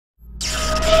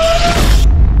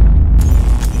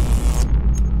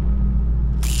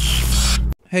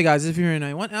Hey guys, if you're here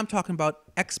tonight, I'm talking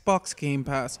about Xbox Game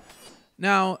Pass.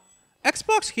 Now,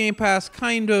 Xbox Game Pass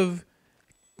kind of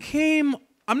came,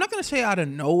 I'm not going to say out of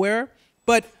nowhere,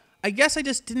 but I guess I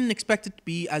just didn't expect it to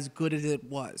be as good as it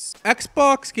was.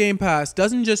 Xbox Game Pass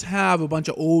doesn't just have a bunch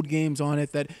of old games on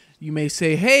it that you may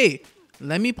say, hey,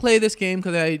 let me play this game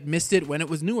because I missed it when it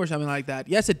was new or something like that.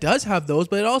 Yes, it does have those,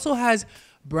 but it also has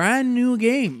brand new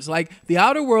games like The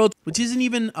Outer Worlds, which isn't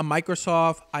even a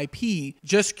Microsoft IP,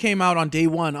 just came out on day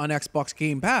one on Xbox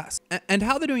Game Pass. And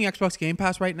how they're doing Xbox Game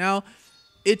Pass right now,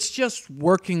 it's just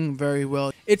working very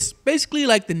well. It's basically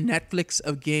like the Netflix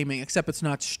of gaming, except it's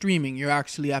not streaming. You're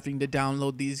actually having to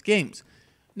download these games.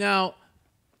 Now,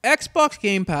 Xbox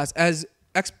Game Pass, as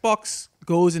Xbox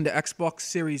goes into Xbox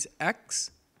Series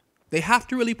X, they have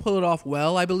to really pull it off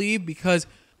well, I believe, because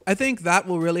I think that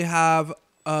will really have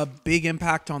a big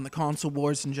impact on the console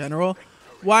wars in general.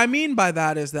 What I mean by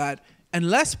that is that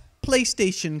unless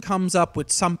PlayStation comes up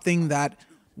with something that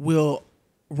will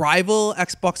rival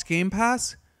Xbox Game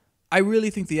Pass, I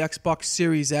really think the Xbox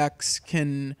Series X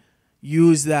can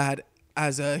use that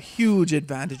as a huge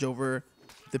advantage over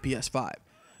the PS5.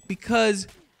 Because,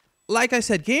 like I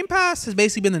said, Game Pass has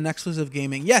basically been the Netflix of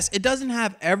gaming. Yes, it doesn't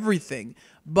have everything,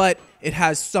 but it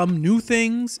has some new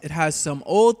things, it has some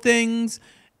old things,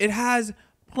 it has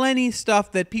plenty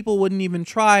stuff that people wouldn't even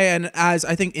try, and as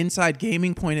I think Inside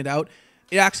Gaming pointed out,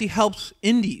 it actually helps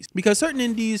indies, because certain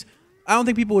indies I don't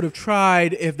think people would have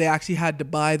tried if they actually had to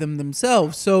buy them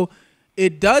themselves. So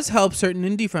it does help certain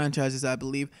indie franchises, I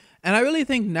believe, and I really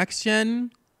think next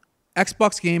gen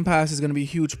Xbox Game Pass is going to be a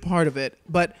huge part of it,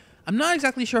 but I'm not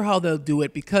exactly sure how they'll do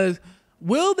it, because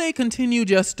will they continue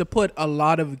just to put a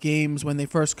lot of games when they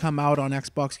first come out on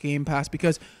Xbox Game Pass?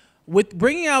 Because with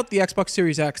bringing out the Xbox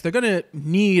Series X, they're going to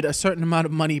need a certain amount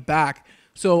of money back.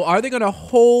 So are they going to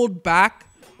hold back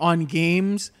on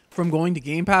games from going to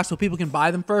Game Pass so people can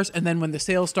buy them first, and then when the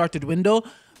sales start to dwindle,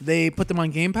 they put them on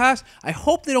Game Pass? I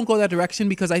hope they don't go that direction,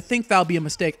 because I think that'll be a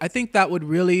mistake. I think that would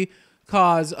really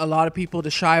cause a lot of people to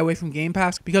shy away from Game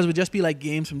Pass, because it would just be like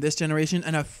games from this generation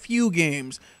and a few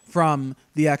games from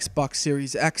the Xbox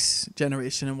Series X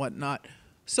generation and whatnot.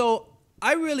 So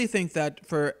I really think that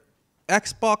for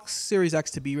Xbox Series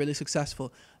X to be really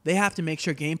successful, they have to make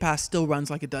sure Game Pass still runs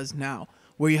like it does now,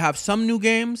 where you have some new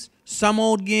games, some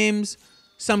old games,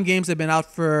 some games that have been out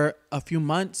for a few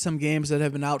months, some games that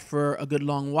have been out for a good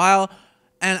long while.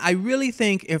 And I really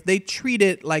think if they treat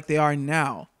it like they are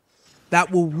now,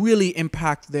 that will really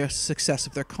impact their success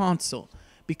of their console,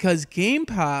 because Game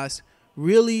Pass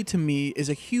really, to me, is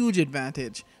a huge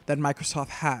advantage that Microsoft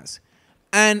has.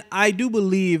 And I do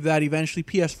believe that eventually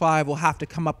PS5 will have to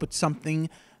come up with something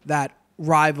that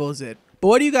rivals it. But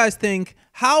what do you guys think?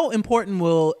 How important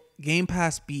will Game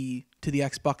Pass be to the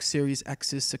Xbox Series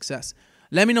X's success?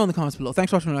 Let me know in the comments below.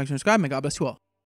 Thanks for watching, like, and subscribe, and God bless you all.